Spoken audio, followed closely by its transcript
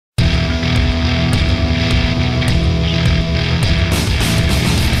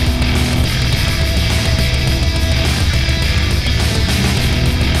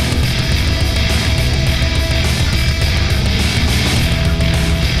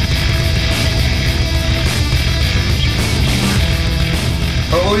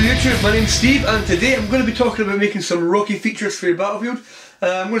Hello YouTube, my name's Steve and today I'm going to be talking about making some rocky features for your battlefield.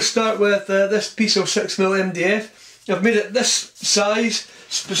 I'm going to start with this piece of 6mm MDF. I've made it this size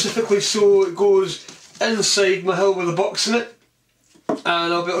specifically so it goes inside my hill with a box in it, and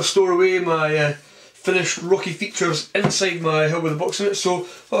I'll be able to store away my finished rocky features inside my hill with a box in it. So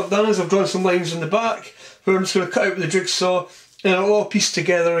what I've done is I've drawn some lines in the back where I'm just going to cut out with the jigsaw and it'll all piece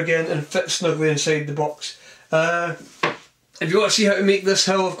together again and fit snugly inside the box. If you want to see how to make this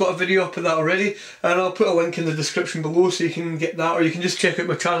hill, I've got a video up of that already, and I'll put a link in the description below so you can get that, or you can just check out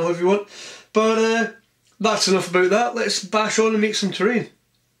my channel if you want. But that's enough about that. Let's bash on and make some terrain.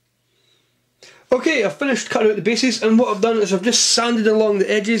 Okay, I've finished cutting out the bases, and what I've done is I've just sanded along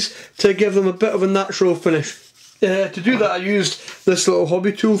the edges to give them a bit of a natural finish. To do that I used this little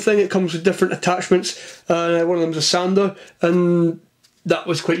hobby tool thing. It comes with different attachments, and one of them's a sander, and that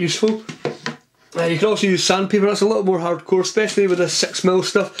was quite useful. You can also use sandpaper. That's a little more hardcore, especially with this 6mm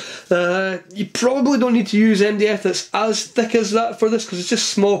stuff. You probably don't need to use MDF that's as thick as that for this because it's just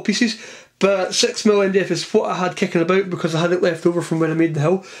small pieces, but 6mm MDF is what I had kicking about because I had it left over from when I made the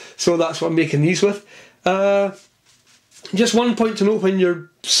hill, so that's what I'm making these with. Just one point to note when you're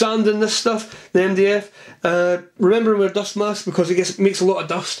sanding this stuff, the MDF, remember to wear dust masks because it makes a lot of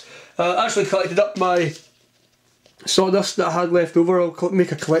dust. I actually collected up my sawdust that I had left over. I'll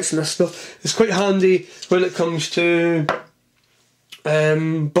make a collection of this stuff. It's quite handy when it comes to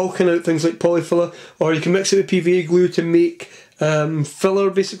bulking out things like polyfiller, or you can mix it with PVA glue to make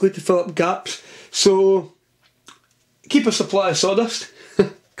filler, basically to fill up gaps. So keep a supply of sawdust.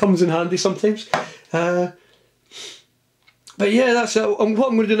 Comes in handy sometimes. But yeah, that's it. What I'm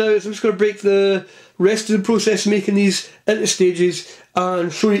going to do now is I'm just going to break the rest of the process of making these into stages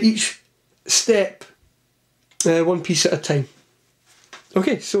and show you each step one piece at a time.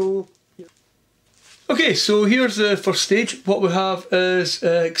 Okay, so here's the first stage. What we have is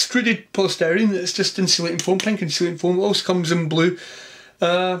extruded polystyrene. It's just insulating foam, pink insulating foam. It also comes in blue.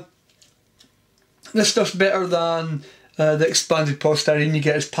 This stuff's better than the expanded polystyrene you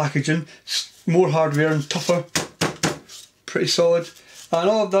get as packaging. It's more hardware and tougher. Pretty solid. And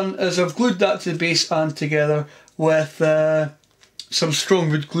all I've done is I've glued that to the base and together with some strong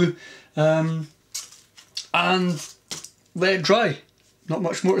wood glue. And let it dry. Not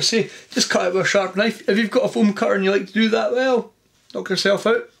much more to say. Just cut it with a sharp knife. If you've got a foam cutter and you like to do that, well, knock yourself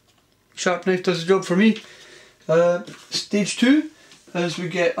out. Sharp knife does the job for me. Stage 2 is we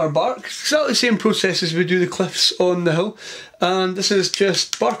get our bark. It's exactly the same process as we do the cliffs on the hill. And this is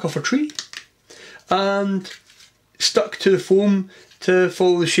just bark off a tree and stuck to the foam to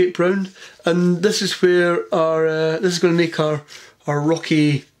follow the shape round. And this is where our this is going to make our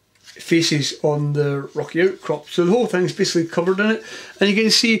rocky faces on the rocky outcrop. So the whole thing's basically covered in it, and you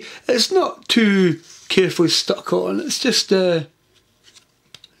can see it's not too carefully stuck on. It's just a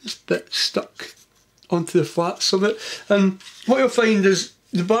bit stuck onto the flats of it. And what you'll find is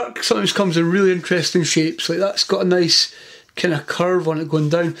the bark sometimes comes in really interesting shapes. Like that's got a nice kind of curve on it going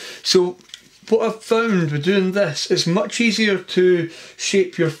down. So what I've found with doing this is much easier to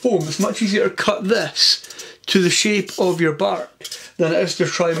shape your foam. It's much easier to cut this to the shape of your bark than it is to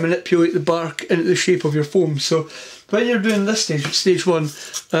try and manipulate the bark into the shape of your foam. So when you're doing this stage, stage 1,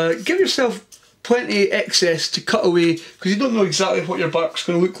 give yourself plenty of excess to cut away because you don't know exactly what your bark's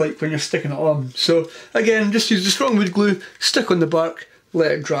going to look like when you're sticking it on. So again, just use the strong wood glue, stick on the bark,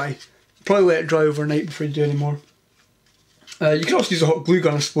 let it dry. Probably let it dry overnight before you do any more. You can also use a hot glue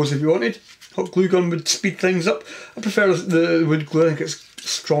gun, I suppose, if you wanted. Hot glue gun would speed things up. I prefer the wood glue. I think it's a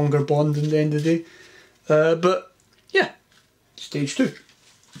stronger bond in the end of the day. But yeah, stage 2.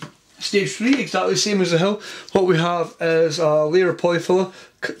 Stage 3, exactly the same as the hill. What we have is a layer of polyfiller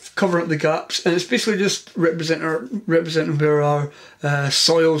covering up the gaps, and it's basically just representing where our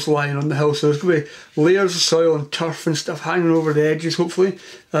soil's lying on the hill. So there's going to be layers of soil and turf and stuff hanging over the edges, hopefully,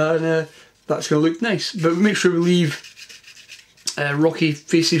 and that's going to look nice. But make sure we leave rocky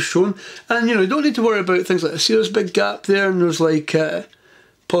faces shown, and you know, you don't need to worry about things like this. See, there's a big gap there, and there's like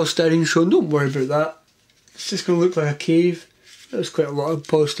polystyrene shown. Don't worry about that. It's just going to look like a cave. There's quite a lot of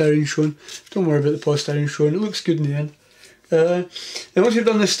polystyrene shown. Don't worry about the polystyrene shown. It looks good in the end. And once you've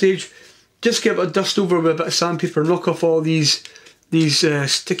done this stage, just give it a dust over with a bit of sandpaper. Knock off all these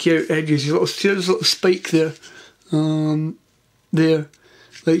sticky out edges. There's a little spike there. There.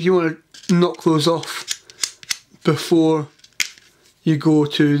 Like you want to knock those off before you go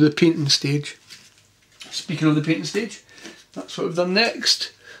to the painting stage. Speaking of the painting stage, that's what we've done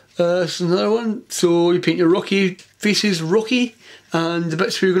next. This is another one. So you paint your rocky faces rocky, and the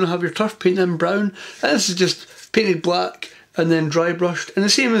bits where you're going to have your turf, paint them brown. And this is just painted black and then dry brushed. And the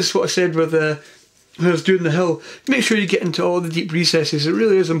same as what I said with when I was doing the hill, make sure you get into all the deep recesses. It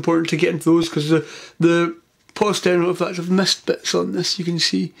really is important to get into those, because the polystyrene, I don't know if I've missed bits on this, you can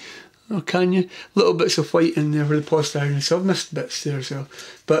see, or can you? Little bits of white in there where the polystyrene is, so I've missed bits there as well.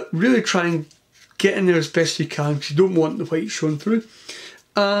 But really try and get in there as best you can, because you don't want the white showing through.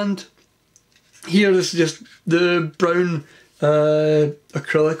 And here, this is just the brown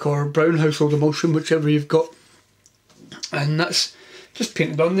acrylic or brown household emulsion, whichever you've got. And that's just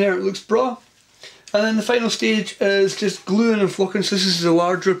painted on there, it looks bra. And then the final stage is just gluing and flocking. So this is a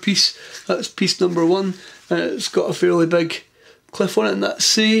larger piece, that's piece number 1. It's got a fairly big cliff on it, and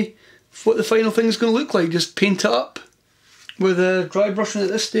that's what the final thing is going to look like. Just paint it up with a dry brushing at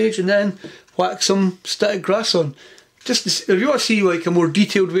this stage, and then whack some static grass on. Just if you want to see like a more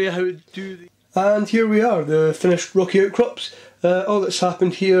detailed way how to do the... And here we are, the finished rocky outcrops. All that's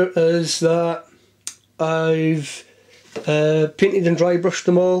happened here is that I've painted and dry brushed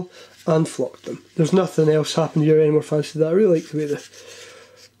them all and flocked them. There's nothing else happened here any more fancy than that. I really like the way the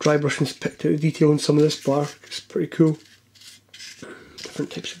dry brushing's picked out the detail on some of this bark. It's pretty cool.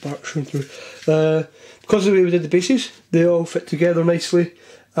 Different types of bark showing through. Because of the way we did the bases, they all fit together nicely,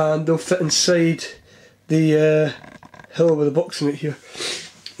 and they'll fit inside the hill with the box in it here.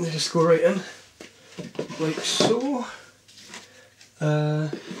 They just go right in, like so.